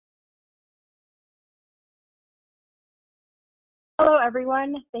Hello,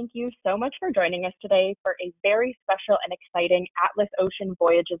 everyone. Thank you so much for joining us today for a very special and exciting Atlas Ocean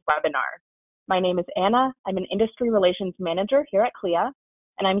Voyages webinar. My name is Anna. I'm an Industry Relations Manager here at CLIA,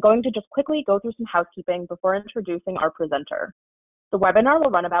 and I'm going to just quickly go through some housekeeping before introducing our presenter. The webinar will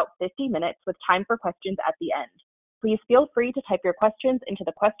run about 50 minutes with time for questions at the end. Please feel free to type your questions into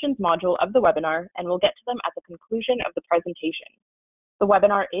the questions module of the webinar, and we'll get to them at the conclusion of the presentation. The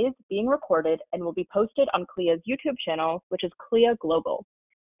webinar is being recorded and will be posted on CLIA's YouTube channel, which is CLIA Global.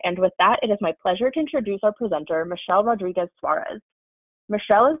 And with that, it is my pleasure to introduce our presenter, Michelle Rodriguez Suarez.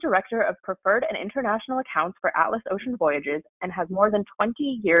 Michelle is Director of Preferred and International Accounts for Atlas Ocean Voyages and has more than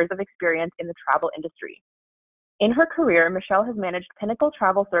 20 years of experience in the travel industry. In her career, Michelle has managed Pinnacle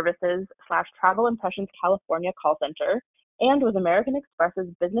Travel Services / Travel Impressions California call center and was American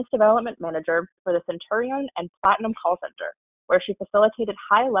Express's Business Development Manager for the Centurion and Platinum call center, where she facilitated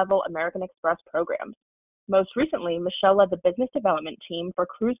high-level American Express programs. Most recently, Michelle led the business development team for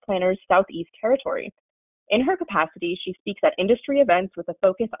Cruise Planners Southeast Territory. In her capacity, she speaks at industry events with a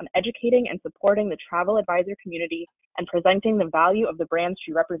focus on educating and supporting the travel advisor community and presenting the value of the brands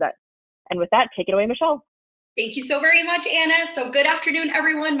she represents. And with that, take it away, Michelle. Thank you so very much, Anna. So good afternoon,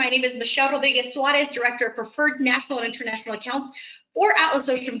 everyone. My name is Michelle Rodriguez Suarez, Director of Preferred National and International Accounts for Atlas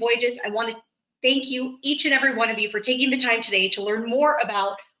Ocean Voyages. I want to thank you, each and every one of you, for taking the time today to learn more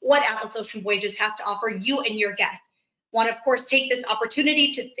about what Atlas Ocean Voyages has to offer you and your guests. I want to, of course, take this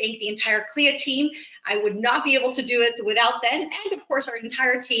opportunity to thank the entire CLIA team. I would not be able to do it without them, and of course, our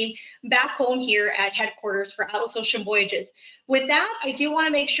entire team back home here at headquarters for Atlas Ocean Voyages. With that, I do want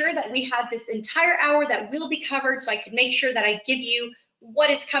to make sure that we have this entire hour that will be covered, so I can make sure that I give you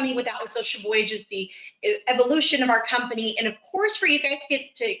what is coming with Atlas Ocean Voyages, the evolution of our company, and of course for you guys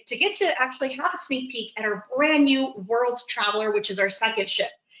to get to actually have a sneak peek at our brand new World Traveler, which is our second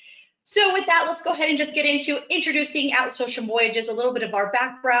ship. So with that, let's go ahead and just get into introducing Atlas Ocean Voyages, a little bit of our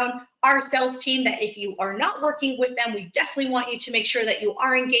background, our sales team, that if you are not working with them, we definitely want you to make sure that you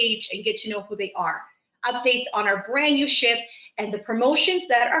are engaged and get to know who they are. Updates on our brand new ship and the promotions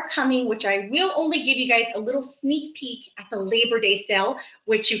that are coming, which I will only give you guys a little sneak peek at the Labor Day sale,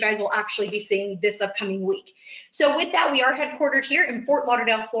 which you guys will actually be seeing this upcoming week. So with that, we are headquartered here in Fort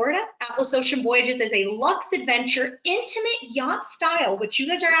Lauderdale, Florida. Atlas Ocean Voyages is a luxe-adventure, intimate yacht style, which you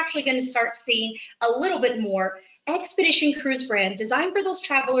guys are actually going to start seeing a little bit more, expedition cruise brand designed for those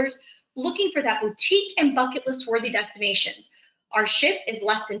travelers looking for that boutique and bucket list worthy destinations. Our ship is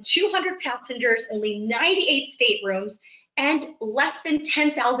less than 200 passengers, only 98 staterooms, and less than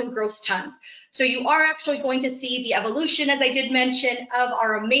 10,000 gross tons. So you are actually going to see the evolution, as I did mention, of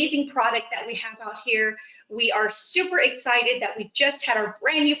our amazing product that we have out here. We are super excited that we just had our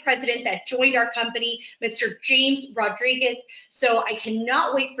brand new president that joined our company, Mr. James Rodriguez. So I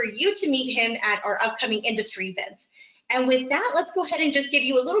cannot wait for you to meet him at our upcoming industry events. And with that, let's go ahead and just give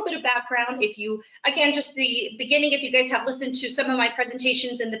you a little bit of background. If you, again, just the beginning, if you guys have listened to some of my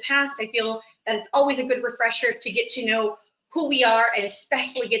presentations in the past, I feel that it's always a good refresher to get to know who we are and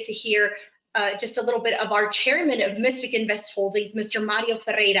especially get to hear just a little bit of our chairman of Mystic Invest Holdings, Mr. Mario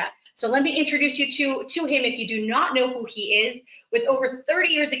Ferreira. So let me introduce you to him if you do not know who he is. With over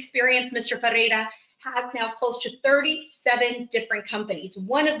 30 years experience, Mr. Ferreira has now close to 37 different companies.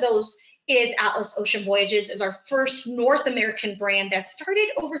 One of those is Atlas Ocean Voyages, is our first North American brand that started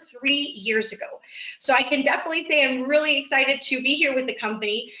over 3 years ago. So I can definitely say I'm really excited to be here with the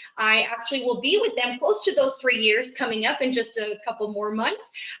company. I actually will be with them close to those 3 years coming up in just a couple more months.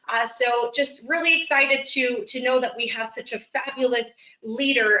 So just really excited to know that we have such a fabulous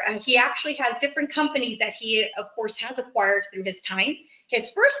leader. He actually has different companies that he, of course, has acquired through his time. His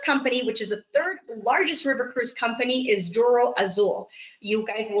first company, which is the third largest river cruise company, is Douro Azul. You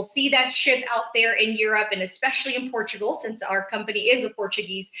guys will see that ship out there in Europe and especially in Portugal, since our company is a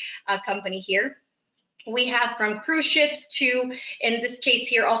Portuguese company here. We have from cruise ships to, in this case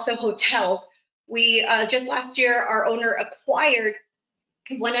here, also hotels. We just last year, our owner acquired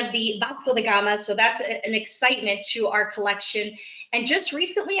one of the Vasco da Gama, so that's an excitement to our collection. And just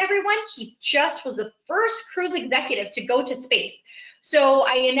recently, everyone, he just was the first cruise executive to go to space. So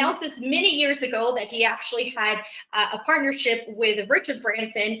I announced this many years ago that he actually had a partnership with Richard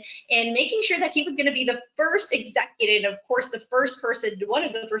Branson in making sure that he was going to be the first executive, of course, the first person, one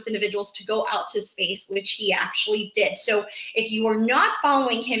of the first individuals to go out to space, which he actually did. So if you are not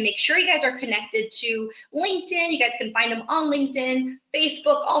following him, make sure you guys are connected to LinkedIn. You guys can find him on LinkedIn,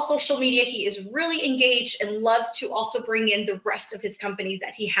 Facebook, all social media. He is really engaged and loves to also bring in the rest of his companies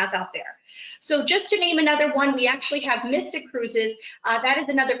that he has out there. So just to name another one, we actually have Mystic Cruises. That is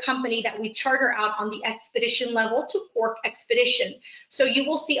another company that we charter out on the expedition level to Cork Expedition. So you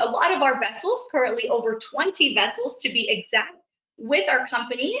will see a lot of our vessels, currently over 20 vessels to be exact, with our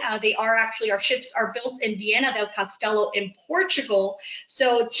company. Our ships are built in Viana del Castelo in Portugal.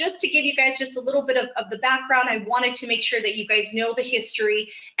 So just to give you guys just a little bit of the background, I wanted to make sure that you guys know the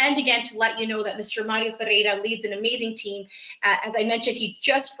history. And again, to let you know that Mr. Mario Ferreira leads an amazing team. As I mentioned, he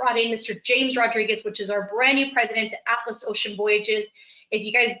just brought in Mr. James Rodriguez, which is our brand new president at Atlas Ocean Voyages. If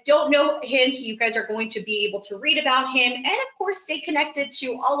you guys don't know him, you guys are going to be able to read about him and of course stay connected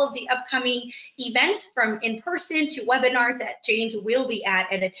to all of the upcoming events from in-person to webinars that James will be at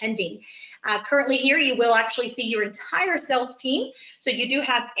and attending. Currently here, you will actually see your entire sales team. So you do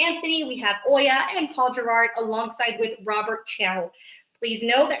have Anthony, we have Oya and Paul Gerard alongside with Robert Chow. Please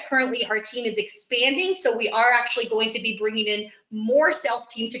know that currently our team is expanding, so we are actually going to be bringing in more sales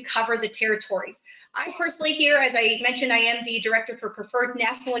team to cover the territories. I personally here, as I mentioned, I am the director for preferred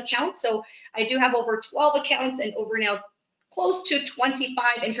national accounts, so I do have over 12 accounts and over now close to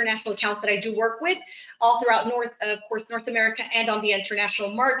 25 international accounts that I do work with all throughout North America and on the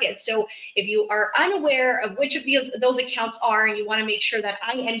international market. So if you are unaware of which of those accounts are and you want to make sure that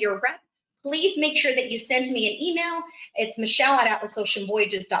I am your rep, please make sure that you send me an email. It's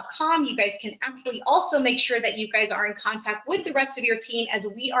michelle@atlasoceanvoyages.com. You guys can actually also make sure that you guys are in contact with the rest of your team as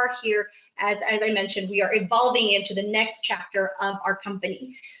we are here, as I mentioned, we are evolving into the next chapter of our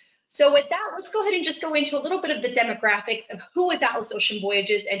company. So with that, let's go ahead and just go into a little bit of the demographics of who is Atlas Ocean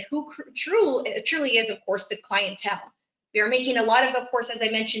Voyages and who truly is, of course, the clientele. We are making a lot of course, as I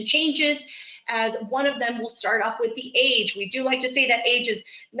mentioned, changes. As one of them will start off with the age. We do like to say that age is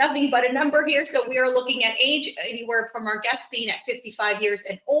nothing but a number here. So we are looking at age anywhere from our guests being at 55 years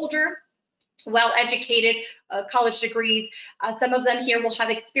and older, well-educated, college degrees. Some of them here will have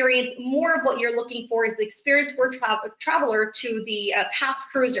experience. More of what you're looking for is the experienced world traveler to the past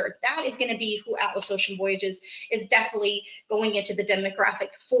cruiser. That is going to be who Atlas Ocean Voyages is definitely going into the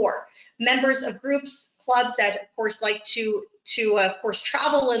demographic for. Members of groups, clubs that of course like to of course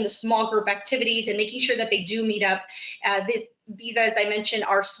travel in the small group activities and making sure that they do meet up. These, as I mentioned,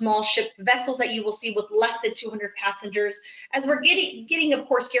 are small ship vessels that you will see with less than 200 passengers. As we're getting of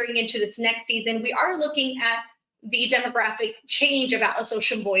course gearing into this next season, we are looking at the demographic change of Atlas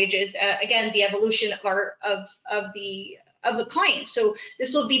Ocean Voyages. Again, the evolution of the client. So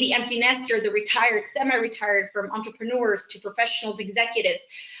this will be the empty nester, the retired, semi-retired, from entrepreneurs to professionals, executives.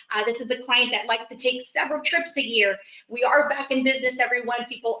 This is the client that likes to take several trips a year. We are back in business, everyone.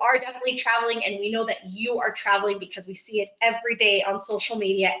 People are definitely traveling, and we know that you are traveling because we see it every day on social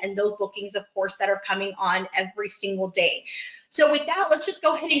media and those bookings, of course, that are coming on every single day. So with that, let's just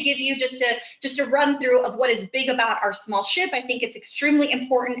go ahead and give you just a run through of what is big about our small ship. I think it's extremely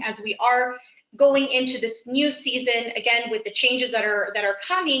important as we are going into this new season, again, with the changes that are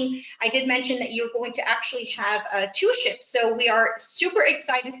coming. I did mention that you're going to actually have 2 ships. So we are super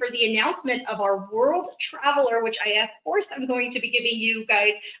excited for the announcement of our World Traveler, which of course, I'm going to be giving you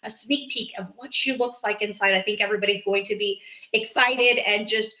guys a sneak peek of what she looks like inside. I think everybody's going to be excited and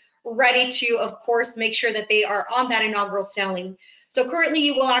just ready to, of course, make sure that they are on that inaugural sailing. So currently,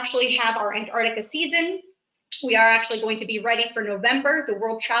 you will actually have our Antarctica season. We are actually going to be ready for November. The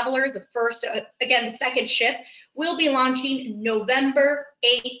World Traveler, the second ship, will be launching November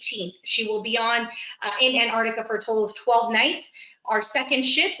 18th. She will be on in Antarctica for a total of 12 nights. Our second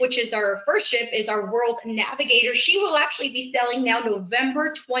ship, which is our first ship, is our World Navigator. She will actually be sailing now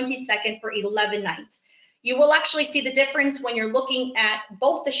November 22nd for 11 nights. You will actually see the difference when you're looking at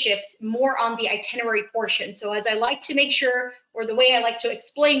both the ships more on the itinerary portion. So as I like to make sure, or the way I like to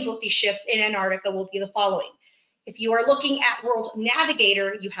explain both these ships in Antarctica will be the following. If you are looking at World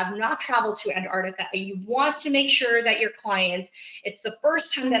Navigator, you have not traveled to Antarctica and you want to make sure that your clients, it's the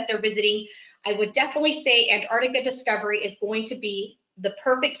first time that they're visiting, I would definitely say Antarctica Discovery is going to be the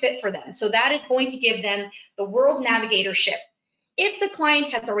perfect fit for them. So that is going to give them the World Navigator ship. If the client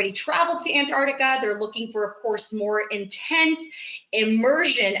has already traveled to Antarctica, they're looking for, of course, more intense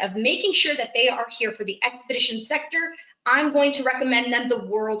immersion of making sure that they are here for the expedition sector, I'm going to recommend them the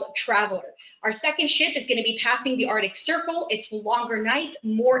World Traveler. Our second ship is going to be passing the Arctic Circle. It's longer nights,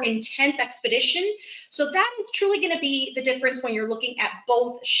 more intense expedition. So that is truly going to be the difference when you're looking at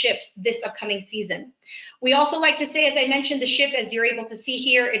both ships this upcoming season. We also like to say, as I mentioned, the ship, as you're able to see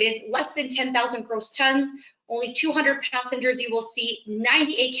here, it is less than 10,000 gross tons, only 200 passengers. You will see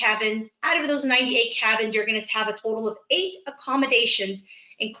 98 cabins. Out of those 98 cabins, you're going to have a total of 8 accommodations,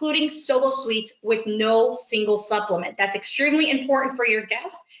 including solo suites with no single supplement. That's extremely important for your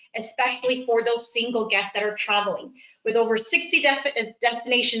guests, especially for those single guests that are traveling. With over 60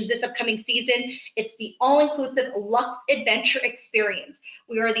 destinations this upcoming season, it's the all-inclusive luxe-adventure experience.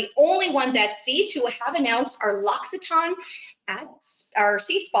 We are the only ones at sea to have announced our luxe-a-ton at our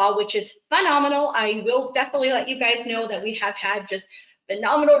sea spa, which is phenomenal. I will definitely let you guys know that we have had just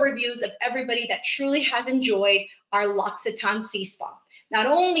phenomenal reviews of everybody that truly has enjoyed our L'Occitane Sea Spa. Not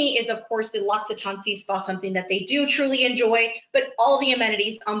only is, of course, the L'Occitane Sea Spa something that they do truly enjoy, but all the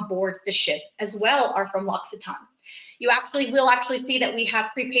amenities on board the ship as well are from L'Occitane. You will actually see that we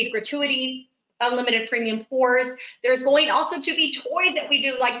have prepaid gratuities, unlimited premium pours. There's going also to be toys that we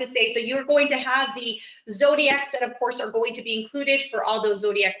do like to say. So you're going to have the Zodiacs that, of course, are going to be included for all those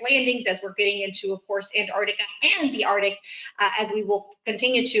Zodiac landings as we're getting into, of course, Antarctica and the Arctic, as we will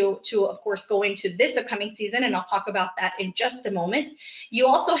continue to, of course, go into this upcoming season. And I'll talk about that in just a moment. You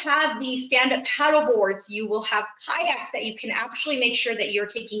also have the stand-up paddle boards. You will have kayaks that you can actually make sure that you're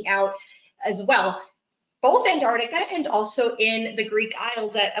taking out as well, both Antarctica and also in the Greek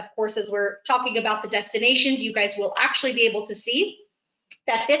Isles, that, of course, as we're talking about the destinations, you guys will actually be able to see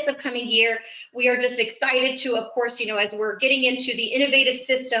that this upcoming year, we are just excited to, of course, as we're getting into the innovative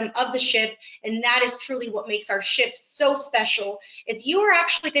system of the ship, and that is truly what makes our ship so special, is you are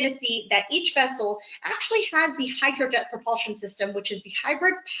actually going to see that each vessel actually has the hydrojet propulsion system, which is the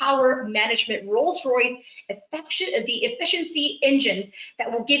hybrid power management Rolls-Royce the efficiency engines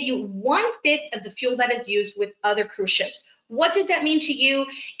that will give you 1/5 of the fuel that is used with other cruise ships. What does that mean to you?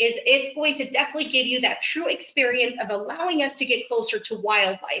 Is it's going to definitely give you that true experience of allowing us to get closer to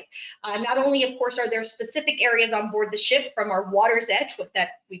wildlife. Not only, of course, are there specific areas on board the ship from our water's edge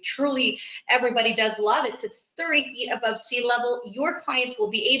that we truly, everybody does love. It sits 30 feet above sea level. Your clients will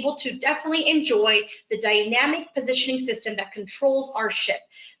be able to definitely enjoy the dynamic positioning system that controls our ship.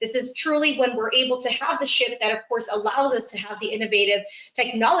 This is truly when we're able to have the ship that, of course, allows us to have the innovative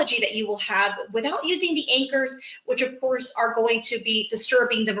technology that you will have without using the anchors, which, of course, are going to be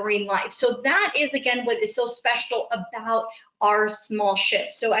disturbing the marine life. So that is, again, what is so special about our small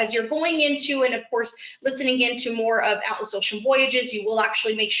ships. So as you're going into, and of course, listening into more of Atlas Ocean Voyages, you will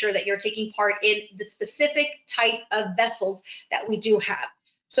actually make sure that you're taking part in the specific type of vessels that we do have.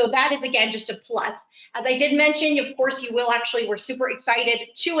 So that is, again, just a plus. As I did mention, of course, we're super excited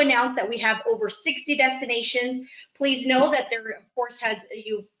to announce that we have over 60 destinations. Please know that there, of course,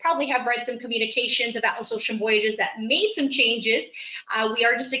 you probably have read some communications of Atlas Ocean Voyages that made some changes. We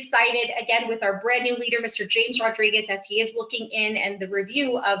are just excited, again, with our brand new leader, Mr. James Rodriguez, as he is looking in and the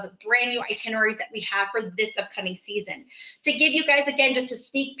review of brand new itineraries that we have for this upcoming season. To give you guys, again, just a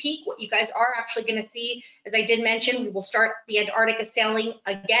sneak peek, what you guys are actually going to see, as I did mention, we will start the Antarctica sailing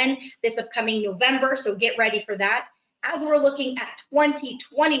again this upcoming November, so get ready for that. As we're looking at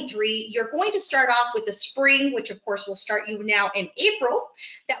 2023, you're going to start off with the spring, which of course will start you now in April.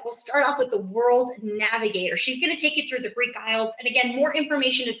 That will start off with the World Navigator. She's going to take you through the Greek Isles. And again, more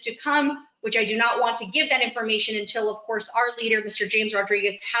information is to come, which I do not want to give that information until, of course, our leader, Mr. James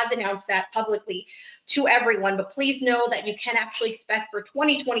Rodriguez, has announced that publicly to everyone. But please know that you can actually expect for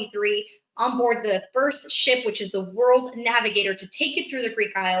 2023 on board the first ship, which is the World Navigator, to take you through the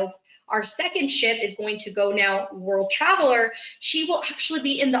Greek Isles. Our second ship is going to go now, World Traveler. She will actually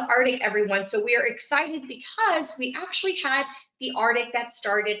be in the Arctic, everyone. So we are excited because we actually had the Arctic that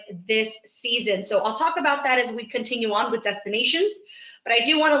started this season. So I'll talk about that as we continue on with destinations. But I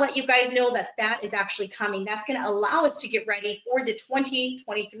do want to let you guys know that that is actually coming. That's going to allow us to get ready for the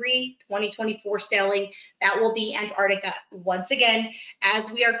 2023-2024 sailing. That will be Antarctica once again, as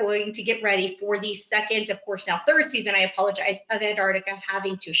we are going to get ready for the second, of course, now third season, I apologize, of Antarctica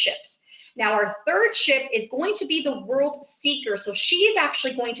having 2 ships. Now, our third ship is going to be the World Seeker. So she is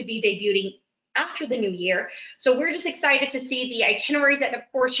actually going to be debuting after the new year. So we're just excited to see the itineraries that, of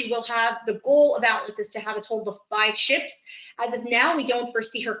course, you will have. The goal of Atlas is to have a total of 5 ships. As of now, we don't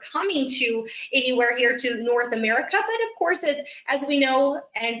foresee her coming to anywhere here to North America, but of course, as we know,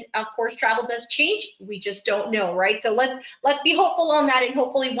 and of course, travel does change. We just don't know, right? So let's be hopeful on that, and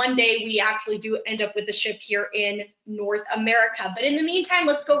hopefully one day we actually do end up with the ship here in North America. But in the meantime,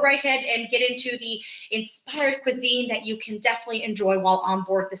 let's go right ahead and get into the inspired cuisine that you can definitely enjoy while on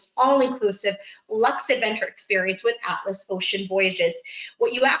board this all-inclusive luxe-adventure experience with Atlas Ocean Voyages.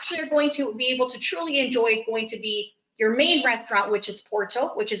 What you actually are going to be able to truly enjoy is going to be your main restaurant, which is Porto,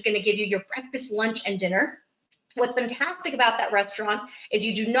 which is going to give you your breakfast, lunch, and dinner. What's fantastic about that restaurant is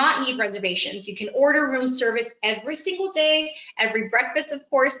you do not need reservations. You can order room service every single day, every breakfast, of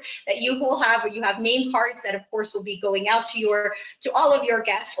course, that you will have, or you have name cards that, of course, will be going out to all of your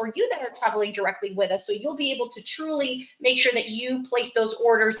guests, or you that are traveling directly with us. So you'll be able to truly make sure that you place those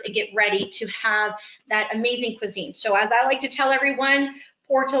orders and get ready to have that amazing cuisine. So as I like to tell everyone,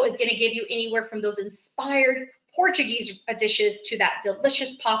 Porto is going to give you anywhere from those inspired Portuguese dishes to that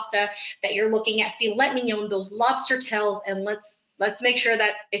delicious pasta that you're looking at, filet mignon, those lobster tails, and let's let's make sure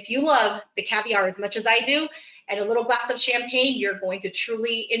that if you love the caviar as much as I do, and a little glass of champagne, you're going to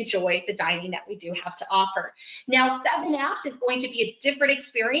truly enjoy the dining that we do have to offer. Now, 7 Aft is going to be a different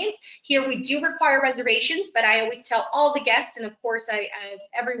experience. Here we do require reservations, but I always tell all the guests, and of course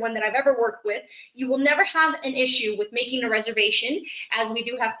everyone that I've ever worked with, you will never have an issue with making a reservation, as we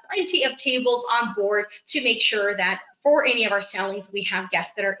do have plenty of tables on board to make sure that for any of our sailings, we have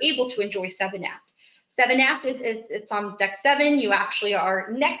guests that are able to enjoy 7 Aft. 7 Aft it's on deck 7. You actually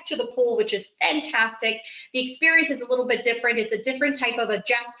are next to the pool, which is fantastic. The experience is a little bit different. It's a different type of a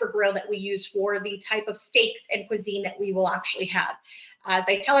Jasper grill that we use for the type of steaks and cuisine that we will actually have. As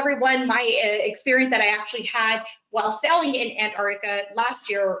I tell everyone, my experience that I actually had while sailing in Antarctica last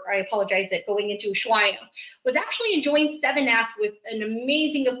year, or I apologize, going into Ushuaia, was actually enjoying 7 Aft with an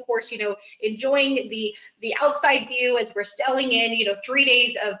amazing, of course, enjoying the outside view as we're sailing in, 3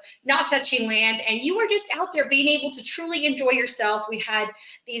 days of not touching land, and you were just out there being able to truly enjoy yourself. We had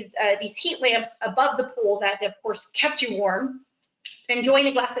these heat lamps above the pool that, of course, kept you warm. Enjoying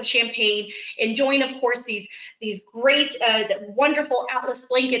a glass of champagne, enjoying, of course, these great, wonderful Atlas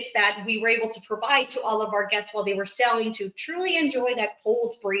blankets that we were able to provide to all of our guests while they were sailing, to truly enjoy that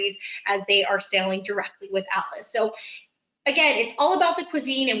cold breeze as they are sailing directly with Atlas. So again, it's all about the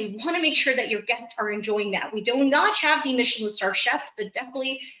cuisine, and we want to make sure that your guests are enjoying that. We do not have the Michelin star chefs, but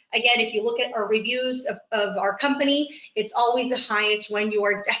definitely, again, if you look at our reviews of our company, it's always the highest when you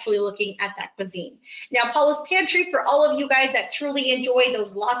are definitely looking at that cuisine. Now, Paula's Pantry, for all of you guys that truly enjoy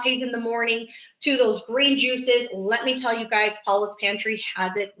those lattes in the morning to those green juices, let me tell you guys, Paula's Pantry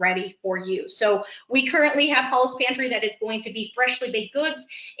has it ready for you. So we currently have Paula's Pantry that is going to be freshly baked goods,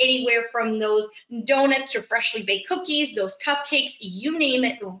 anywhere from those donuts to freshly baked cookies, those cupcakes, you name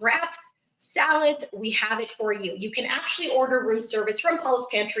it, wraps, salads, we have it for you. You can actually order room service from Paula's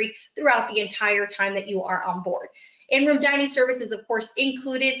Pantry throughout the entire time that you are on board. In-room dining service is, of course,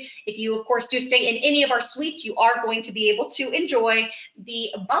 included. If you, of course, do stay in any of our suites, you are going to be able to enjoy the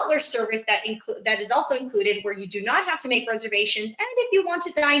butler service that is also included, where you do not have to make reservations. And if you want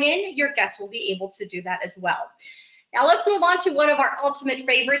to dine in, your guests will be able to do that as well. Now let's move on to one of our ultimate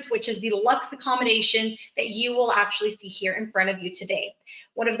favorites, which is the luxe accommodation that you will actually see here in front of you today.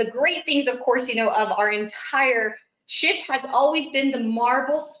 One of the great things, of course, of our entire ship has always been the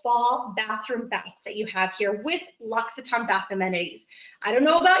marble spa bathroom baths that you have here with L'Occitane bath amenities. I don't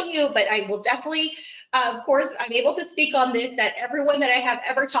know about you, but I will definitely, of course, I'm able to speak on this, that everyone that I have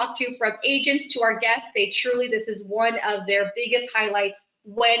ever talked to, from agents to our guests, this is one of their biggest highlights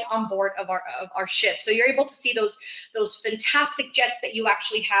when on board of our ship. So you're able to see those fantastic jets that you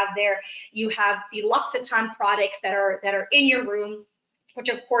actually have there. You have the L'Occitane products that are in your room, which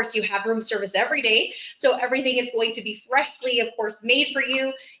of course you have room service every day. So everything is going to be freshly, of course, made for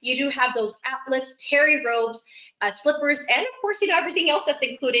you. You do have those Atlas terry robes, slippers, and of course, everything else that's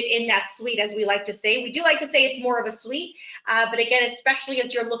included in that suite, as we like to say. We do like to say it's more of a suite, but again, especially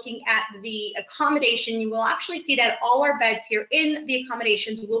as you're looking at the accommodation, you will actually see that all our beds here in the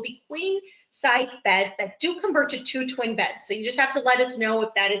accommodations will be queen size beds that do convert to 2 twin beds. So you just have to let us know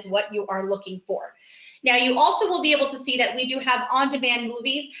if that is what you are looking for. Now, you also will be able to see that we do have on-demand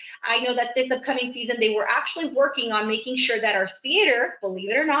movies. I know that this upcoming season, they were actually working on making sure that our theater,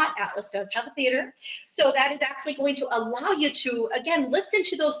 believe it or not, Atlas does have a theater, so that is actually going to allow you to, again, listen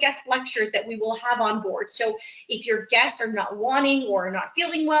to those guest lectures that we will have on board. So if your guests are not wanting or not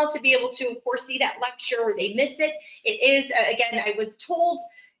feeling well to be able to, of course, see that lecture, or they miss it, it is, again, I was told,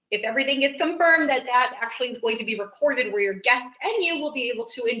 if everything is confirmed, that actually is going to be recorded, where your guests and you will be able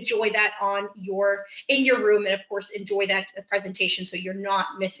to enjoy that in your room, and of course enjoy that presentation, so you're not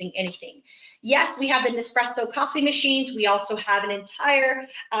missing anything. Yes, we have the Nespresso coffee machines. We also have an entire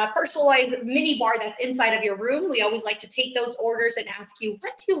personalized mini bar that's inside of your room. We always like to take those orders and ask you,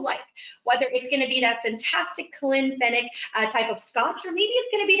 what do you like? Whether it's going to be that fantastic Glenfiddich type of scotch, or maybe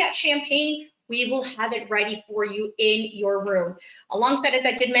it's going to be that champagne, we will have it ready for you in your room. Alongside, as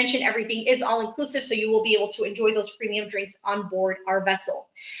I did mention, everything is all inclusive, so you will be able to enjoy those premium drinks on board our vessel.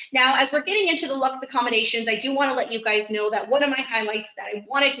 Now, as we're getting into the luxe accommodations, I do want to let you guys know that one of my highlights that I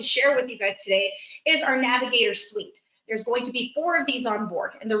wanted to share with you guys today is our Navigator suite. There's going to be 4 of these on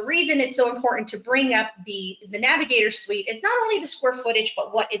board, and the reason it's so important to bring up the Navigator suite is not only the square footage,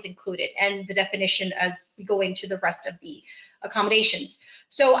 but what is included and the definition as we go into the rest of the accommodations.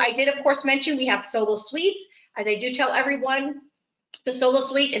 So I did, of course, mention we have solo suites. As I do tell everyone, the solo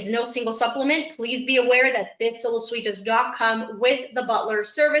suite is no single supplement. Please be aware that this solo suite does not come with the butler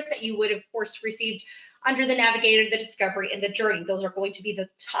service that you would, of course, received under the Navigator, the Discovery, and the Journey. Those are going to be the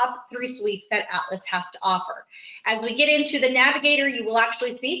top 3 suites that Atlas has to offer. As we get into the Navigator, you will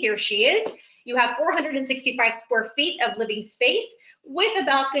actually see, here she is. You have 465 square feet of living space with a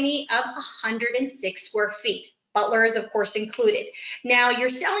balcony of 106 square feet. Butler is, of course, included. Now, your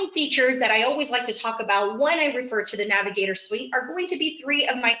selling features that I always like to talk about when I refer to the Navigator Suite are going to be three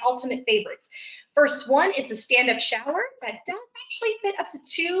of my ultimate favorites. First one is the stand-up shower that does actually fit up to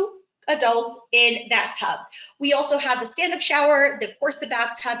 2 adults in that tub. We also have the stand-up shower, of course, the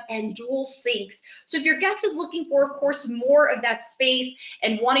bathtub, and dual sinks. So if your guest is looking for, of course, more of that space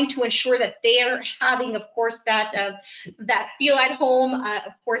and wanting to ensure that they're having, of course, that feel at home,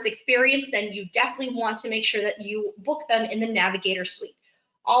 of course, experience, then you definitely want to make sure that you book them in the Navigator Suite.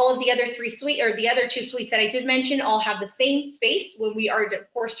 All of the other the other two suites that I did mention all have the same space when we are,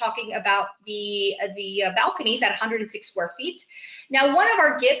 of course, talking about the balconies at 106 square feet. Now, one of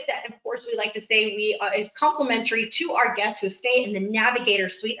our gifts that, of course, we like to say is complimentary to our guests who stay in the Navigator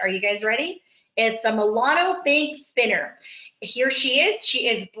Suite. Are you guys ready? It's a Milano bank spinner. Here she is. She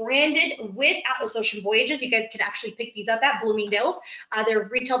is branded with Atlas Ocean Voyages. You guys can actually pick these up at Bloomingdale's. Their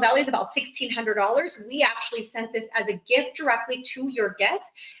retail value is about $1,600. We actually sent this as a gift directly to your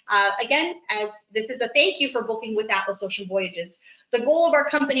guests. Again, as this is a thank you for booking with Atlas Ocean Voyages. The goal of our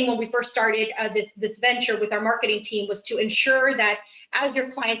company when we first started this venture with our marketing team was to ensure that as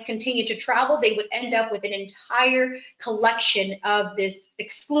your clients continue to travel, they would end up with an entire collection of this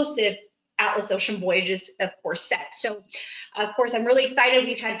exclusive Atlas Ocean Voyages, of course, set. So, of course, I'm really excited.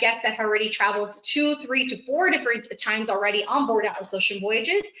 We've had guests that have already traveled 2, 3 to 4 different times already on board Atlas Ocean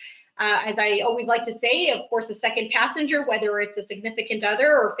Voyages. As I always like to say, of course, a second passenger, whether it's a significant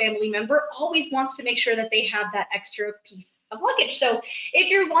other or family member, always wants to make sure that they have that extra piece of luggage. So if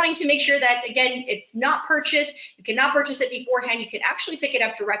you're wanting to make sure that, again, it's not purchased, you cannot purchase it beforehand, you can actually pick it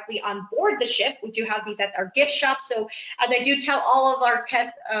up directly on board the ship. We do have these at our gift shop. So as I do tell all of our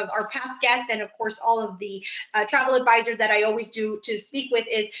past guests, and of course all of the travel advisors that I always do to speak with,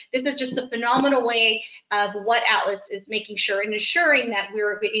 is this is just a phenomenal way of what Atlas is making sure and ensuring that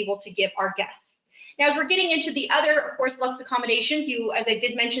we're able to give our guests. Now, as we're getting into the other, of course, luxe accommodations, as I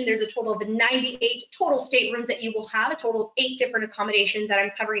did mention, there's a total of 98 total staterooms that you will have, a total of 8 different accommodations that I'm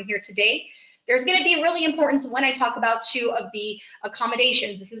covering here today. There's going to be really important when I talk about 2 of the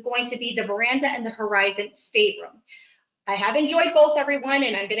accommodations. This is going to be the veranda and the horizon stateroom. I have enjoyed both, everyone,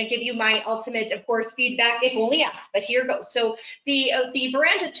 and I'm going to give you my ultimate, of course, feedback if only asked, but here goes. So the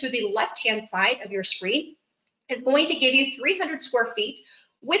veranda to the left-hand side of your screen is going to give you 300 square feet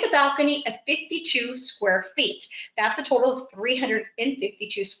with a balcony of 52 square feet. That's a total of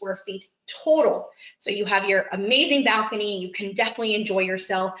 352 square feet total. So you have your amazing balcony. You can definitely enjoy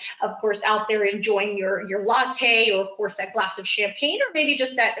yourself, of course, out there enjoying your latte, or of course that glass of champagne, or maybe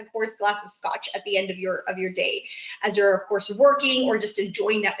just that, of course, glass of scotch at the end of your day as you're, of course, working or just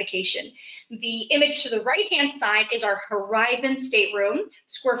enjoying that vacation. The image to the right-hand side is our horizon stateroom.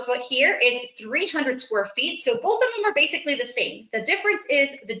 Square foot here is 300 square feet. So both of them are basically the same. The difference is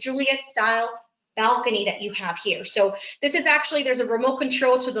the Juliet style balcony that you have here. So this is actually, there's a remote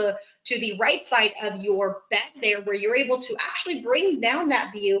control to the right side of your bed there, where you're able to actually bring down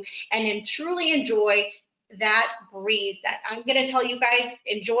that view and then truly enjoy that breeze that I'm going to tell you guys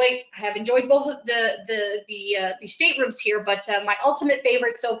enjoy. I have enjoyed both of the staterooms here, but my ultimate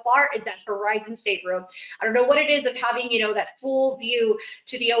favorite so far is that horizon stateroom. I don't know what it is of having, that full view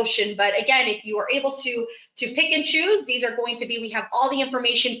to the ocean, but again, if you are able to pick and choose, these are going to be, we have all the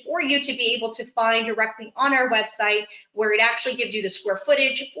information for you to be able to find directly on our website, where it actually gives you the square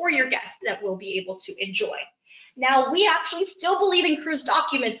footage for your guests that will be able to enjoy. Now, we actually still believe in cruise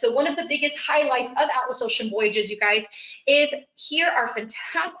documents. So one of the biggest highlights of Atlas Ocean Voyages, you guys, is here our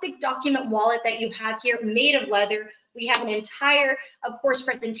fantastic document wallet that you have here, made of leather. We have an entire, of course,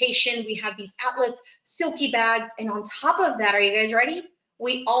 presentation. We have these Atlas silky bags. And on top of that, are you guys ready?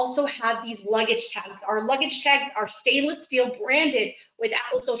 We also have these luggage tags. Our luggage tags are stainless steel, branded with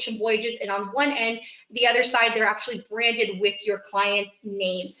Atlas Ocean Voyages, and on one end, the other side, they're actually branded with your client's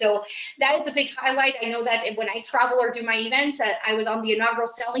name. So that is a big highlight. I know that when I travel or do my events, I was on the inaugural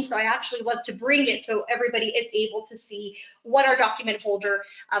selling, so I actually love to bring it so everybody is able to see what our document holder,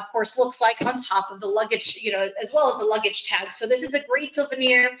 of course, looks like on top of the luggage, as well as the luggage tag. So this is a great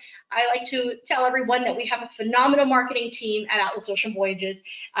souvenir. I like to tell everyone that we have a phenomenal marketing team at Atlas Ocean Voyages.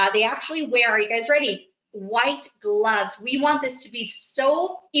 They actually wear, are you guys ready? White gloves. We want this to be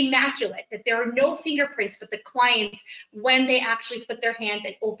so immaculate that there are no fingerprints with the clients when they actually put their hands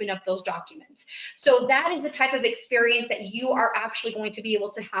and open up those documents. So that is the type of experience that you are actually going to be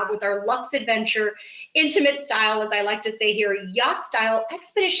able to have with our luxe-adventure, intimate style, as I like to say here, yacht style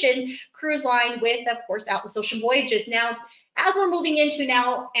expedition cruise line with, of course, Atlas Ocean Voyages. Now, as we're moving into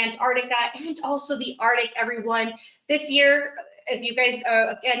now Antarctica and also the Arctic, everyone, this year, if you guys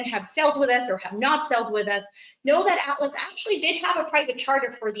again have sailed with us or have not sailed with us, know that Atlas actually did have a private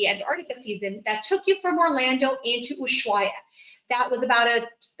charter for the Antarctica season that took you from Orlando into Ushuaia. That was about a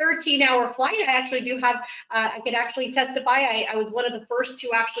 13-hour flight. I actually do have, I can actually testify, I was one of the first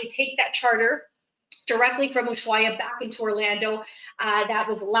to actually take that charter directly from Ushuaia back into Orlando. That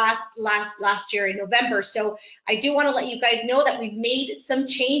was last year in November. So I do want to let you guys know that we've made some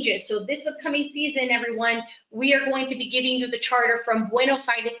changes. So this upcoming season, everyone, we are going to be giving you the charter from Buenos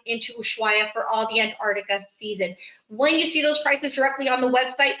Aires into Ushuaia for all the Antarctica season. When you see those prices directly on the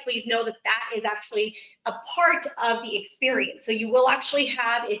website, please know that that is actually a part of the experience. So you will actually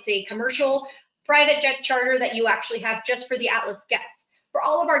have, it's a commercial private jet charter that you actually have just for the Atlas guests. For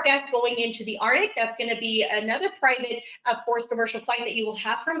all of our guests going into the Arctic, that's going to be another private, of course, commercial flight that you will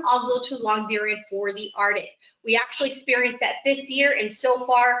have from Oslo to Longyearbyen for the Arctic. We actually experienced that this year, and so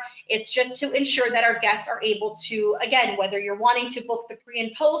far, it's just to ensure that our guests are able to, again, whether you're wanting to book the pre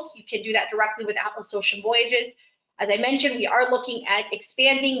and post, you can do that directly with Atlas Ocean Voyages. As I mentioned, we are looking at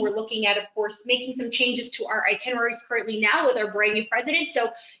expanding. We're looking at, of course, making some changes to our itineraries currently now with our brand new president. So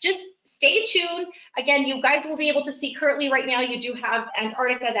just stay tuned. Again, you guys will be able to see currently right now, you do have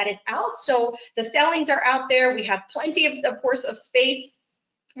Antarctica that is out. So the sailings are out there. We have plenty of course, of space,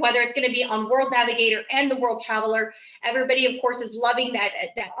 whether it's going to be on World Navigator and the World Traveler. Everybody, of course, is loving that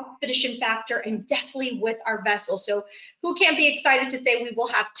expedition factor, and definitely with our vessel. So who can't be excited to say we will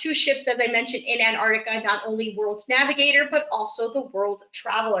have 2 ships, as I mentioned, in Antarctica, not only World Navigator, but also the World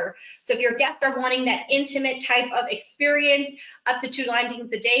Traveler. So if your guests are wanting that intimate type of experience, up to 2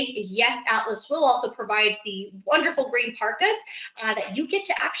 landings a day, yes, Atlas will also provide the wonderful green parkas that you get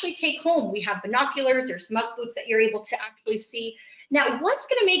to actually take home. We have binoculars, there's mug boots that you're able to actually see. Now, what's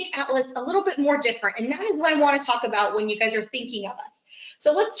going to make Atlas a little bit more different? And that is what I want to talk about when you guys are thinking of us.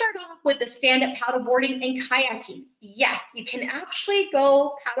 So let's start off with the stand-up paddleboarding and kayaking. Yes, you can actually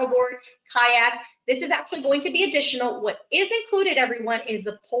go paddleboard, kayak. This is actually going to be additional. What is included, everyone, is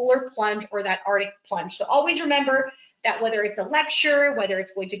the polar plunge or that Arctic plunge. So always remember that whether it's a lecture, whether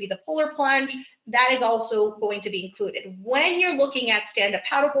it's going to be the polar plunge, that is also going to be included. When you're looking at stand-up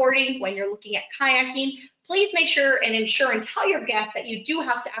paddleboarding, when you're looking at kayaking, please make sure and ensure and tell your guests that you do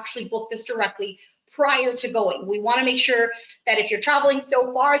have to actually book this directly prior to going. We want to make sure that if you're traveling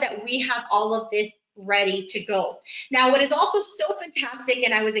so far that we have all of this ready to go. Now, what is also so fantastic,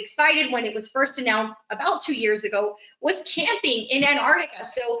 and I was excited when it was first announced about 2 years ago, was camping in Antarctica.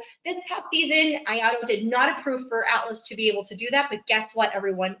 So this past season, IATO did not approve for Atlas to be able to do that, but guess what,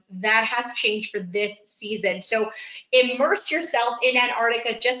 everyone? That has changed for this season. So immerse yourself in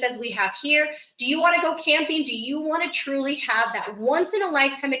Antarctica just as we have here. Do you want to go camping? Do you want to truly have that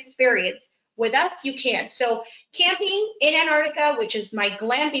once-in-a-lifetime experience? With us, you can. So camping in Antarctica, which is my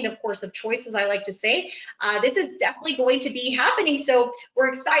glamping, of course, of choice, as I like to say, this is definitely going to be happening. So we're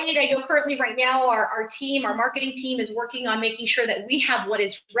excited. I know currently right now our team, our marketing team is working on making sure that we have what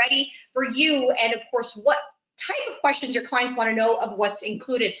is ready for you, and of course, what type of questions your clients want to know of what's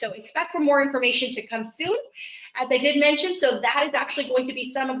included. So expect for more information to come soon. As I did mention, so that is actually going to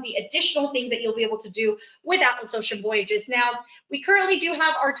be some of the additional things that you'll be able to do with Atlas Ocean Voyages. Now, we currently do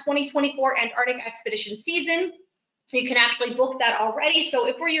have our 2024 Antarctic expedition season. You can actually book that already. So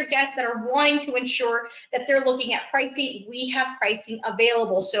if we're your guests that are wanting to ensure that they're looking at pricing, we have pricing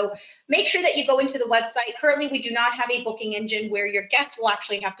available. So make sure that you go into the website. Currently, we do not have a booking engine where your guests will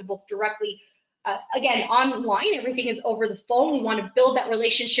actually have to book directly. Again, online, everything is over the phone. We want to build that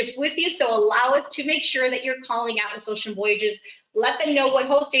relationship with you. So allow us to make sure that you're calling Atlas Ocean Voyages. Let them know what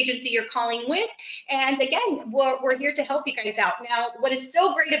host agency you're calling with. And again, we're here to help you guys out. Now, what is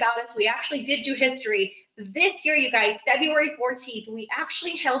so great about us, we actually did do history. This year, you guys, February 14th, we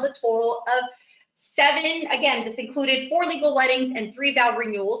actually held a total of 7, again, this included 4 legal weddings and 3 vow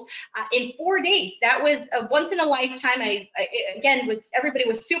renewals in 4 days. That was a once in a lifetime. Everybody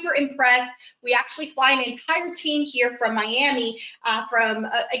was super impressed. We actually fly an entire team here from Miami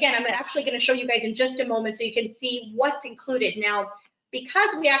again, I'm actually going to show you guys in just a moment so you can see what's included. Now, because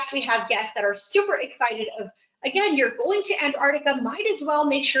we actually have guests that are super excited again, you're going to Antarctica, might as well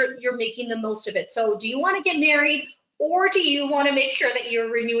make sure you're making the most of it. So do you want to get married? Or do you want to make sure that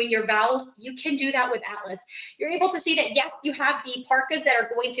you're renewing your vows? You can do that with Atlas. You're able to see that, yes, you have the parkas that are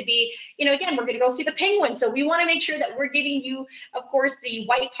going to be, again, we're going to go see the penguins. So we want to make sure that we're giving you, of course, the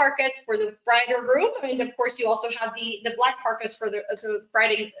white parkas for the bride or groom. And of course, you also have the black parkas for the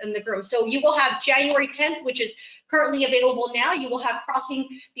bride and the groom. So you will have January 10th, which is currently available now. You will have crossing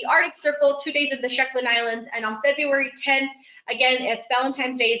the Arctic Circle, 2 days of the Shetland Islands. And on February 10th, again, it's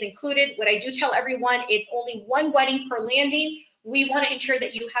Valentine's Day is included. What I do tell everyone, it's only 1 wedding per landing. We want to ensure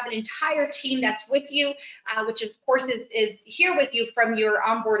that you have an entire team that's with you, which of course is here with you from your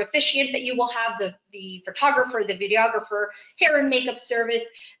onboard officiant that you will have, the photographer, the videographer, hair and makeup service.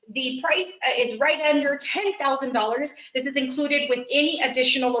 The price is right under $10,000. This is included with any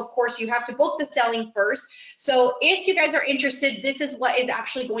additional, of course, you have to book the selling first. So if you guys are interested, this is what is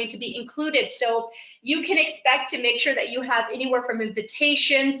actually going to be included. So you can expect to make sure that you have anywhere from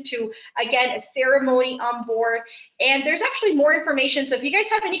invitations to, again, a ceremony on board. And there's actually more information. So if you guys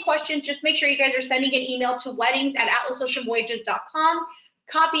have any questions, just make sure you guys are sending an email to weddings@atlasoceanvoyages.com.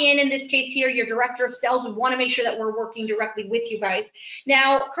 Copy in this case here, your director of sales. We want to make sure that we're working directly with you guys.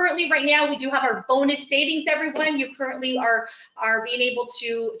 Now, currently right now, we do have our bonus savings, everyone. You currently are being able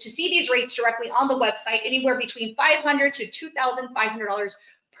to see these rates directly on the website, anywhere between $500 to $2,500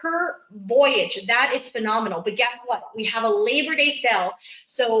 per voyage. That is phenomenal. But guess what? We have a Labor Day sale.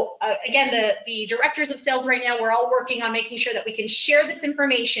 So again, the directors of sales right now, we're all working on making sure that we can share this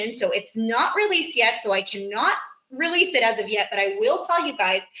information. So it's not released yet, so I cannot release it as of yet, but I will tell you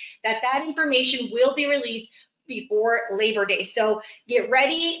guys that that information will be released before Labor Day. So get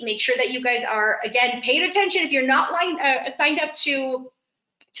ready, make sure that you guys are, again, paying attention. If you're not signed up to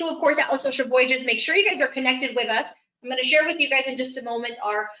of course, Atlas Ocean Voyages, make sure you guys are connected with us. I'm going to share with you guys in just a moment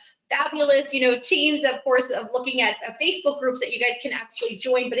our fabulous, teams, of course, of looking at Facebook groups that you guys can actually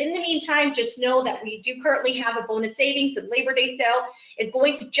join. But in the meantime, just know that we do currently have a bonus savings. The Labor Day sale is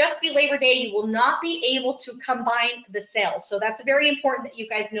going to just be Labor Day. You will not be able to combine the sales. So that's very important that you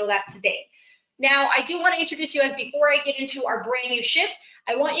guys know that today. Now, I do want to introduce you, as before I get into our brand new ship,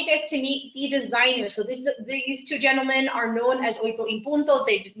 I want you guys to meet the designers. So these two gentlemen are known as Oito in Punto.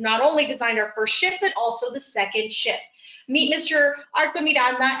 They not only designed our first ship, but also the second ship. Meet Mr. Arthur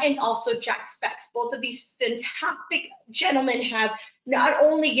Miranda and also Jack Specs. Both of these fantastic gentlemen have not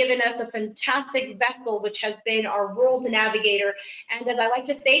only given us a fantastic vessel, which has been our World Navigator, and as I like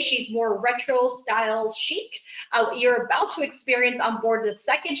to say, she's more retro style chic. You're about to experience on board the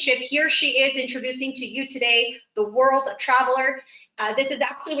second ship. Here she is introducing to you today the World Traveler. This is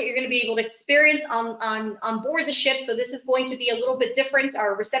actually what you're going to be able to experience on board the ship. So this is going to be a little bit different,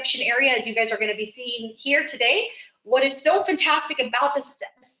 our reception area, as you guys are going to be seeing here today. What is so fantastic about the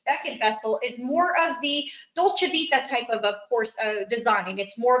second vessel is more of the Dolce Vita type of course, design.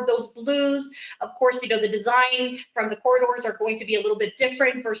 It's more of those blues. Of course, the design from the corridors are going to be a little bit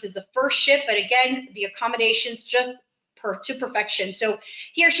different versus the first ship. But again, the accommodations just to perfection. So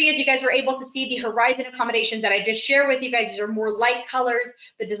here she is. You guys were able to see the horizon accommodations that I just shared with you guys. These are more light colors.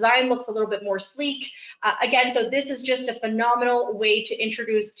 The design looks a little bit more sleek. Again, so this is just a phenomenal way to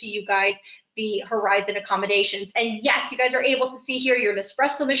introduce to you guys the horizon accommodations. And yes, you guys are able to see here your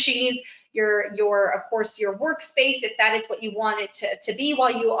Nespresso machines, your of course your workspace, if that is what you want it to be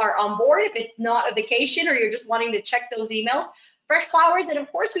while you are on board, if it's not a vacation or you're just wanting to check those emails. Fresh flowers, and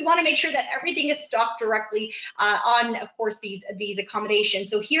of course we want to make sure that everything is stocked directly on, of course, these accommodations.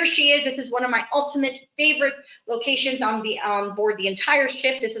 So here she is. This is one of my ultimate favorite locations on board the entire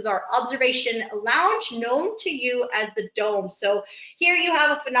ship. This is our observation lounge, known to you as the Dome. So here you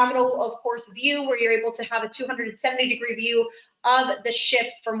have a phenomenal, of course, view where you're able to have a 270-degree view of the ship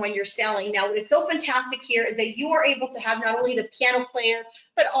from when you're sailing. Now, what is so fantastic here is that you are able to have not only the piano player,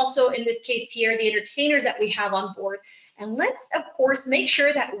 but also in this case here, the entertainers that we have on board. And let's, of course, make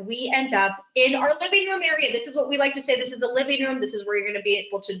sure that we end up in our living room area. This is what we like to say. This is a living room. This is where you're going to be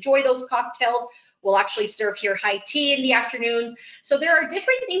able to enjoy those cocktails. We'll actually serve here high tea in the afternoons. So there are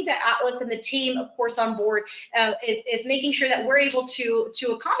different things that Atlas and the team, of course, on board is making sure that we're able to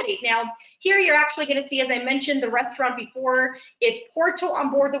accommodate. Now, here you're actually going to see, as I mentioned, the restaurant before is Porto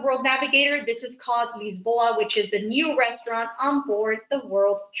on board the World Navigator. This is called Lisboa, which is the new restaurant on board the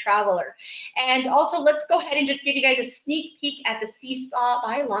World Traveler. And also, let's go ahead and just give you guys a sneak peek at the Sea Spa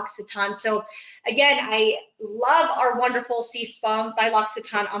by L'Occitane. So again, I love our wonderful Sea Spa by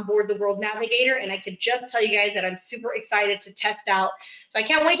L'Occitane on board the World Navigator, and I could just tell you guys that I'm super excited to test out. So I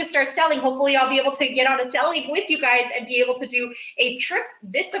can't wait to start selling. Hopefully I'll be able to get on a selling with you guys and be able to do a trip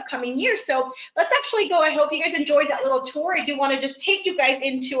this upcoming year. So let's actually go. I hope you guys enjoyed that little tour. I do want to just take you guys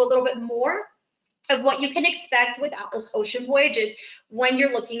into a little bit more of what you can expect with Atlas Ocean Voyages when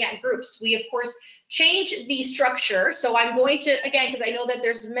you're looking at groups. We, of course, change the structure. So I'm going to, again, because I know that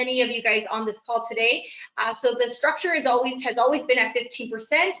there's many of you guys on this call today. So the structure has always been at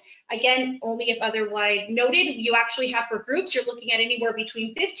 15%. Again, only if otherwise noted. You actually have for groups, you're looking at anywhere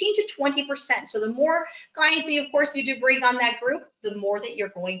between 15 to 20%. So the more clients that, of course, you do bring on that group, the more that you're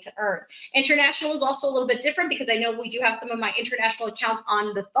going to earn. International is also a little bit different because I know we do have some of my international accounts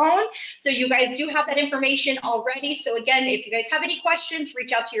on the phone. So you guys do have that information already. So again, if you guys have any questions,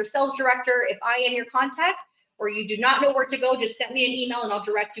 reach out to your sales director. If I am your contact, or you do not know where to go, just send me an email and I'll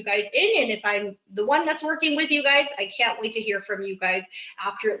direct you guys in. And if I'm the one that's working with you guys, I can't wait to hear from you guys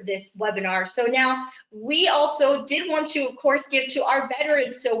after this webinar. So now we also did want to, of course, give to our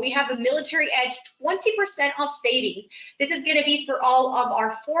veterans. So we have a Military Edge 20% off savings. This is going to be for all of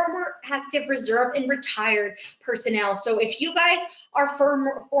our former active reserve and retired personnel. So if you guys are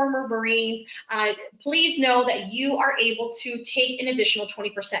former Marines, please know that you are able to take an additional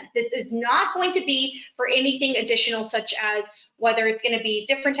 20%. This is not going to be for anything additional, such as whether it's going to be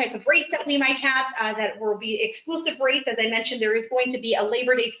different type of rates that we might have that will be exclusive rates. As I mentioned, there is going to be a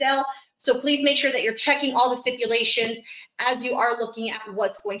Labor Day sale. So please make sure that you're checking all the stipulations as you are looking at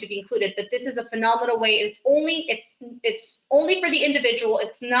what's going to be included. But this is a phenomenal way. It's only for the individual.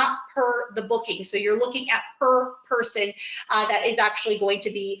 It's not per the booking. So you're looking at per person that is actually going to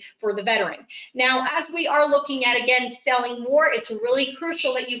be for the veteran. Now, as we are looking at, again, selling more, it's really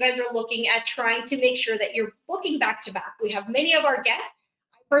crucial that you guys are looking at trying to make sure that you're booking back to back. We have many of our guests.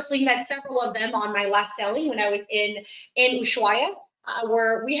 I personally met several of them on my last selling when I was in Ushuaia.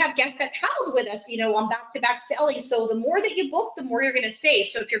 Where we have guests that traveled with us, on back-to-back selling. So the more that you book, the more you're going to save.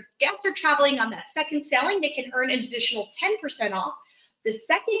 So if your guests are traveling on that second selling, they can earn an additional 10% off.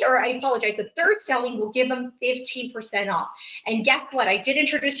 The third selling will give them 15% off. And guess what? I did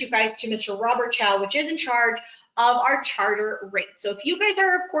introduce you guys to Mr. Robert Chow, which is in charge of our charter rate. So if you guys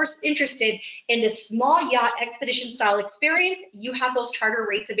are, of course, interested in the small yacht expedition style experience, you have those charter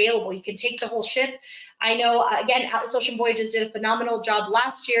rates available. You can take the whole ship. I know, again, Atlas Ocean Voyages did a phenomenal job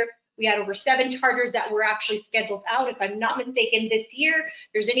last year. We had over 7 charters that were actually scheduled out. If I'm not mistaken, this year,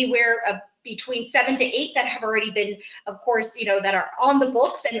 there's anywhere between 7 to 8 that have already been, of course, that are on the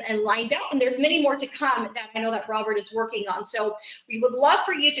books and lined up. And there's many more to come that I know that Robert is working on. So we would love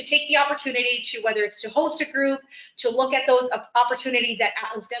for you to take the opportunity to, whether it's to host a group, to look at those opportunities that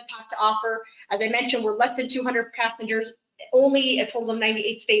Atlas does have to offer. As I mentioned, we're less than 200 passengers, only a total of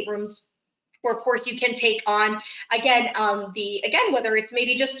 98 staterooms. Or of course you can take on, again, whether it's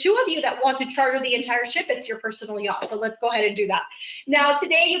maybe just 2 of you that want to charter the entire ship, it's your personal yacht. So let's go ahead and do that. Now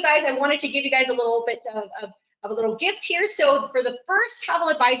today, you guys, I wanted to give you guys a little bit of a little gift here. So for the first travel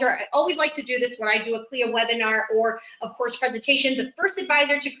advisor, I always like to do this when I do a CLIA webinar or of course presentation. The first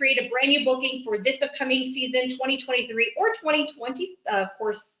advisor to create a brand new booking for this upcoming season, 2023 or 2020, of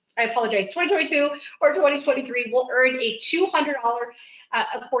course, I apologize, 2022 or 2023 will earn a $200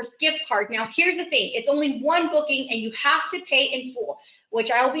 of course, gift card. Now, here's the thing. It's only one booking and you have to pay in full,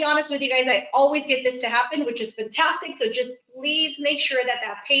 which I'll be honest with you guys, I always get this to happen, which is fantastic. So just please make sure that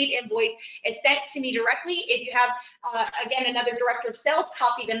that paid invoice is sent to me directly. If you have, again, another director of sales,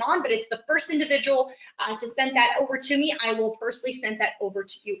 copy them on, but it's the first individual to send that over to me. I will personally send that over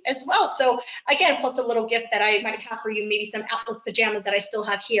to you as well. So again, plus a little gift that I might have for you, maybe some Atlas pajamas that I still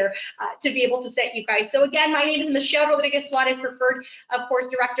have here to be able to send you guys. So again, my name is Michelle Rodriguez Suarez, preferred, of course,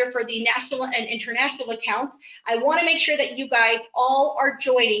 director for the national and international accounts. I want to make sure that you guys all are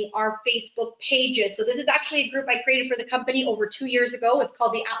joining our Facebook pages. So this is actually a group I created for the company over 2 years ago. It's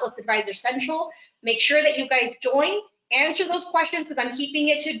called the Atlas Advisor Central. Make sure that you guys join, answer those questions, because I'm keeping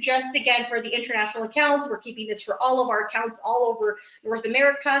it to just, again, for the international accounts. We're keeping this for all of our accounts all over North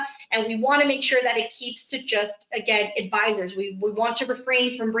America, and we want to make sure that it keeps to just, again, advisors. We want to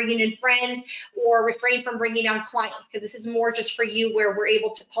refrain from bringing in friends or refrain from bringing on clients, because this is more just for you, where we're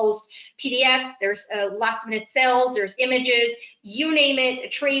able to post PDFs, there's last minute sales, there's images, you name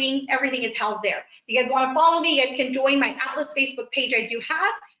it, trainings, everything is housed there. If you guys want to follow me, you guys can join my Atlas Facebook page I do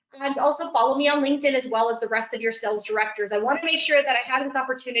have, and also follow me on LinkedIn as well as the rest of your sales directors. I want to make sure that I have this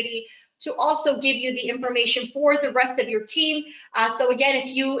opportunity to also give you the information for the rest of your team. So again,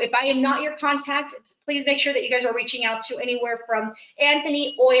 if I am not your contact, please make sure that you guys are reaching out to anywhere from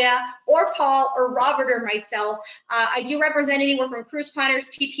Anthony, Oya, or Paul, or Robert, or myself. I do represent anywhere from cruise planners,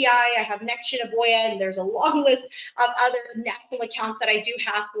 TPI, I have Nexion of Oya, and there's a long list of other national accounts that I do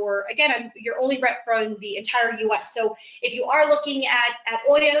have for, again, I'm your only rep from the entire US. So if you are looking at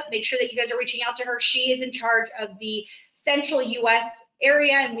Oya, make sure that you guys are reaching out to her. She is in charge of the central US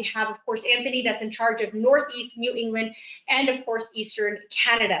area, and we have, of course, Anthony that's in charge of Northeast New England and, of course, Eastern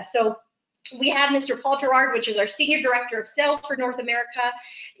Canada. So we have Mr. Paul Gerard, which is our Senior Director of Sales for North America.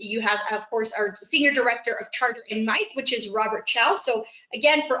 You have, of course, our Senior Director of Charter and MICE, which is Robert Chow. So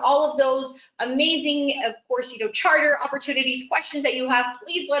again, for all of those amazing, of course, charter opportunities, questions that you have,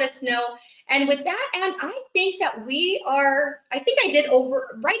 please let us know. And with that, Anne, I think that I think I did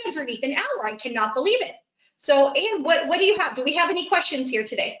over right underneath an hour. I cannot believe it. So Anne, what do you have? Do we have any questions here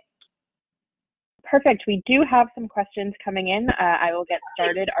today? Perfect. We do have some questions coming in. I will get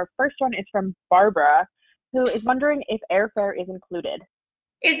started. Our first one is from Barbara, who is wondering if airfare is included.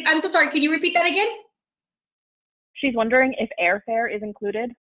 I'm so sorry. Can you repeat that again? She's wondering if airfare is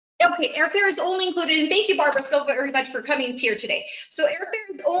included. Okay, airfare is only included, and thank you, Barbara, so very much for coming here today. So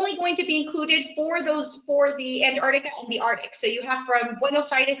airfare is only going to be included for the Antarctica and the Arctic. So you have from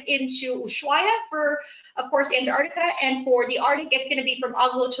Buenos Aires into Ushuaia for, of course, Antarctica, and for the Arctic, it's going to be from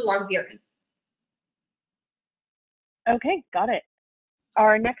Oslo to Longyearbyen. Okay, got it.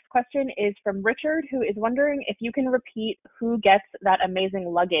 Our next question is from Richard, who is wondering if you can repeat who gets that amazing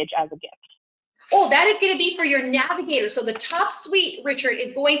luggage as a gift. Oh, that is going to be for your navigator. So the top suite, Richard,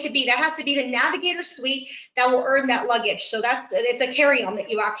 is going to be, that has to be the navigator suite that will earn that luggage. So it's a carry-on that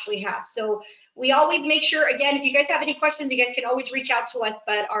you actually have. So we always make sure, again, if you guys have any questions, you guys can always reach out to us,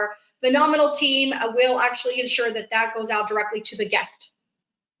 but our phenomenal team will actually ensure that that goes out directly to the guest.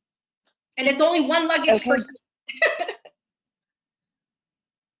 And it's only one luggage per suite.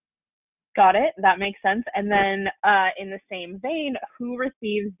 Got it. That makes sense. And then in the same vein, who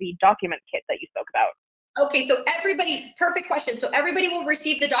receives the document kit that you spoke about? Okay, so everybody, perfect question. So everybody will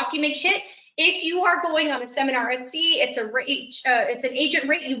receive the document kit. If you are going on a seminar at sea, it's an agent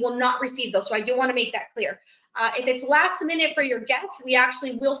rate, you will not receive those. So I do want to make that clear. If it's last minute for your guests, we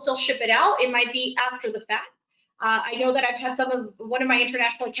actually will still ship it out. It might be after the fact. I know that I've had one of my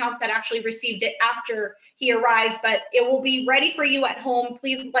international accounts that actually received it after he arrived, but it will be ready for you at home.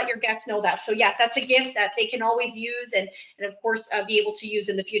 Please let your guests know that. So yes, that's a gift that they can always use and of course be able to use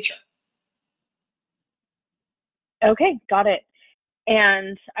in the future. Okay, got it.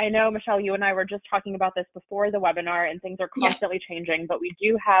 And I know, Michelle, you and I were just talking about this before the webinar, and things are constantly changing, but we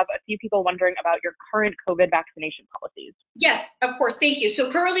do have a few people wondering about your current COVID vaccination policies. Yes, of course. Thank you.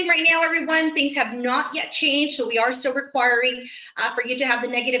 So currently right now, everyone, things have not yet changed. So we are still requiring for you to have the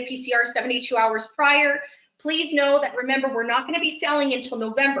negative PCR 72 hours prior. Please know that, remember, we're not going to be selling until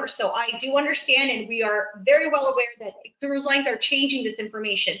November. So I do understand, and we are very well aware that cruise lines are changing this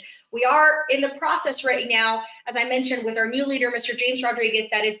information. We are in the process right now, as I mentioned, with our new leader, Mr. James Rodriguez,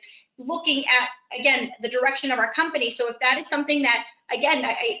 that is looking at, again, the direction of our company. So if that is something that, again,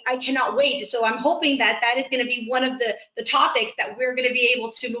 I cannot wait. So I'm hoping that that is going to be one of the topics that we're going to be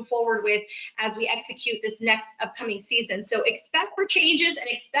able to move forward with as we execute this next upcoming season. So expect for changes and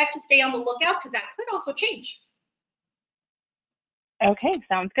expect to stay on the lookout because that could also change. Okay,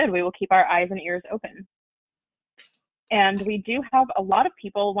 sounds good. We will keep our eyes and ears open. And we do have a lot of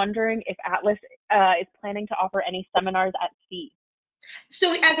people wondering if Atlas is planning to offer any seminars at sea.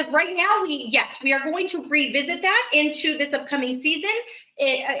 So as of right now, yes, we are going to revisit that into this upcoming season.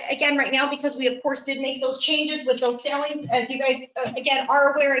 Again, right now, because we, of course, did make those changes with those sailings, as you guys, again,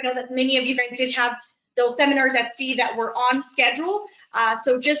 are aware, I know that many of you guys did have those seminars at sea that were on schedule.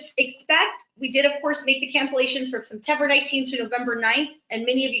 So just expect, we did, of course, make the cancellations from September 19th to November 9th, and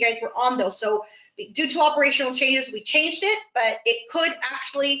many of you guys were on those. So due to operational changes, we changed it, but we could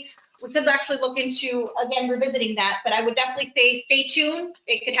actually look into, again, revisiting that, but I would definitely say stay tuned.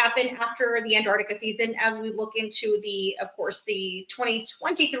 It could happen after the Antarctica season as we look into of course, the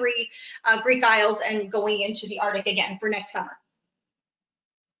 2023 Greek Isles and going into the Arctic again for next summer.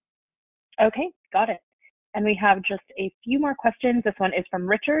 Okay, got it. And we have just a few more questions. This one is from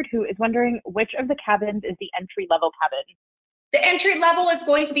Richard, who is wondering which of the cabins is the entry-level cabin? The entry level is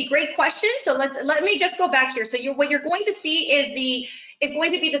going to be great question. So let me just go back here. So what you're going to see is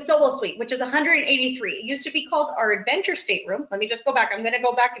going to be the solo suite, which is 183. It used to be called our adventure stateroom. Let me just go back. I'm going to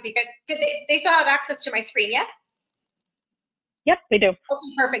go back if you guys, they still have access to my screen, yes? Yep, they do.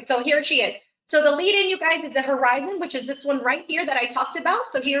 Okay, perfect. So here she is. So the lead in, you guys, is the Horizon, which is this one right here that I talked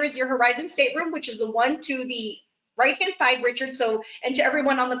about. So here is your Horizon stateroom, which is the one to the right-hand side, Richard, and to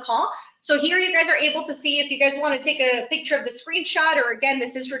everyone on the call. So here you guys are able to see, if you guys want to take a picture of the screenshot, or again,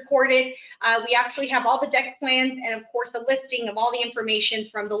 this is recorded, we actually have all the deck plans and of course the listing of all the information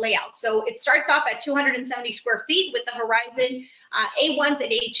from the layout. So it starts off at 270 square feet with the Horizon A1s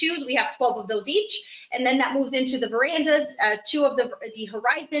and A2s. We have 12 of those each. And then that moves into the verandas, 2 of the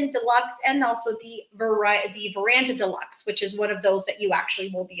Horizon Deluxe and also the Veranda Deluxe, which is one of those that you actually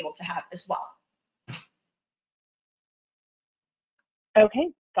will be able to have as well. Okay,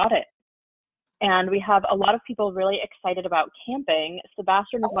 got it. And we have a lot of people really excited about camping.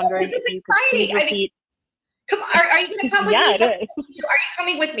 Sebastian is wondering if you could please repeat. Come on, are you going to come with me? Yeah, it is. Are you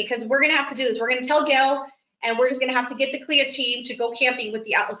coming with me? Because we're going to have to do this. We're going to tell Gail, and we're just going to have to get the CLIA team to go camping with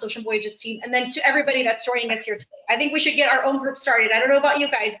the Atlas Ocean Voyages team, and then to everybody that's joining us here today. I think we should get our own group started. I don't know about you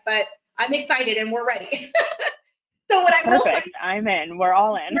guys, but I'm excited and we're ready. So what I will tell you, I'm in. We're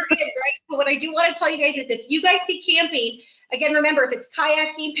all in. We're in, right? So what I do want to tell you guys is, if you guys see camping, again, remember, if it's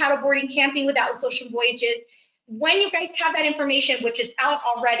kayaking, paddleboarding, camping with Atlas Ocean Voyages, when you guys have that information, which is out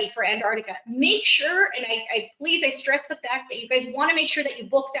already for Antarctica, make sure, and I stress the fact that you guys want to make sure that you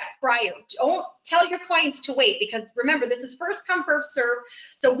book that prior. Don't tell your clients to wait, because remember, this is first come, first serve.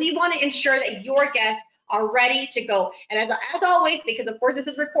 So we want to ensure that your guests are ready to go. And as always, because of course this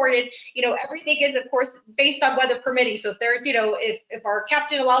is recorded, everything is of course based on weather permitting. So if there's, if our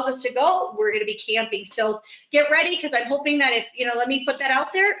captain allows us to go, we're going to be camping. So get ready, because I'm hoping that if, let me put that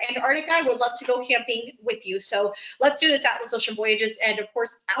out there, Antarctica, I would love to go camping with you. So let's do this, Atlas Ocean Voyages. And of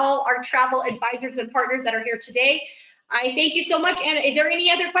course, all our travel advisors and partners that are here today. I thank you so much. Anna, is there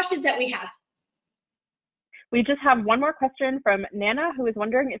any other questions that we have? We just have one more question from Nana, who is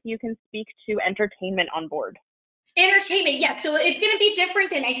wondering if you can speak to entertainment on board. Entertainment, yes. So it's going to be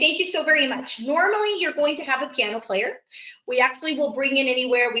different, and I thank you so very much. Normally, you're going to have a piano player. We actually will bring in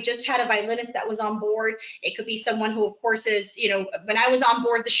anywhere. We just had a violinist that was on board. It could be someone who, of course, is, when I was on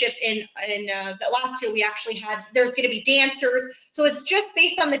board the ship in the last year, we actually had, there's going to be dancers. So it's just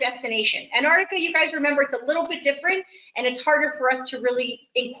based on the destination. Antarctica, you guys remember, it's a little bit different, and it's harder for us to really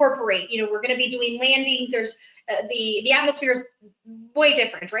incorporate. We're going to be doing landings. There's the atmosphere is way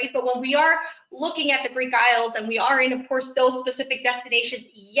different, right? But when we are looking at the Greek Isles and we are in, of course, those specific destinations,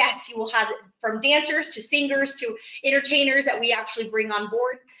 yes, you will have from dancers to singers to entertainers that we actually bring on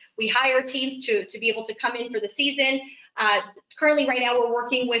board. We hire teams to be able to come in for the season. Currently, right now, we're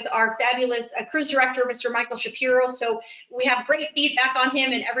working with our fabulous cruise director, Mr. Michael Shapiro. So we have great feedback on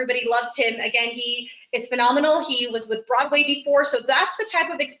him, and everybody loves him. Again, he is phenomenal. He was with Broadway before. So that's the type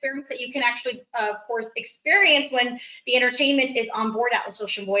of experience that you can actually, of course, experience when the entertainment is on board Atlas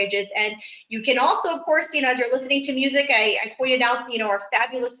Ocean Voyages. And you can also, of course, as you're listening to music, I pointed out, our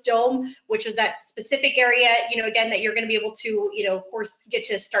fabulous dome, which is that specific area, again, that you're going to be able to, of course, get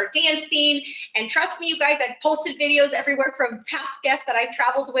to start dancing. And trust me, you guys, I've posted videos everywhere from past guests that I've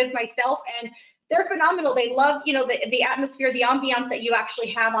traveled with myself, and they're phenomenal. They love, the atmosphere, the ambiance that you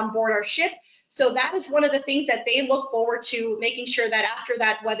actually have on board our ship. So that is one of the things that they look forward to, making sure that after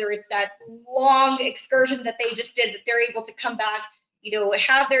that, whether it's that long excursion that they just did, that they're able to come back,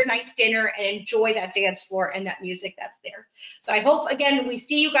 have their nice dinner and enjoy that dance floor and that music that's there. So I hope, again, we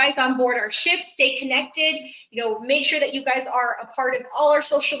see you guys on board our ship. Stay connected, make sure that you guys are a part of all our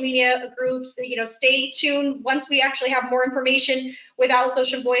social media groups, stay tuned. Once we actually have more information with Atlas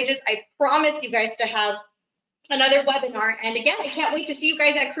Ocean Voyages, I promise you guys to have another webinar. And again, I can't wait to see you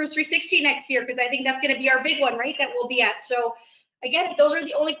guys at Cruise 360 next year, because I think that's going to be our big one, right, that we'll be at. So again, if those are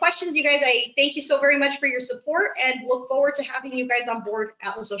the only questions, you guys, I thank you so very much for your support and look forward to having you guys on board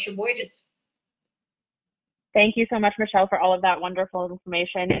Atlas Ocean Voyages. Thank you so much, Michelle, for all of that wonderful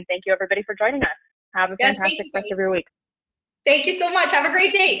information. And thank you, everybody, for joining us. Have a fantastic rest of your week. Thank you so much. Have a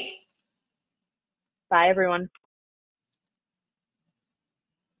great day. Bye, everyone.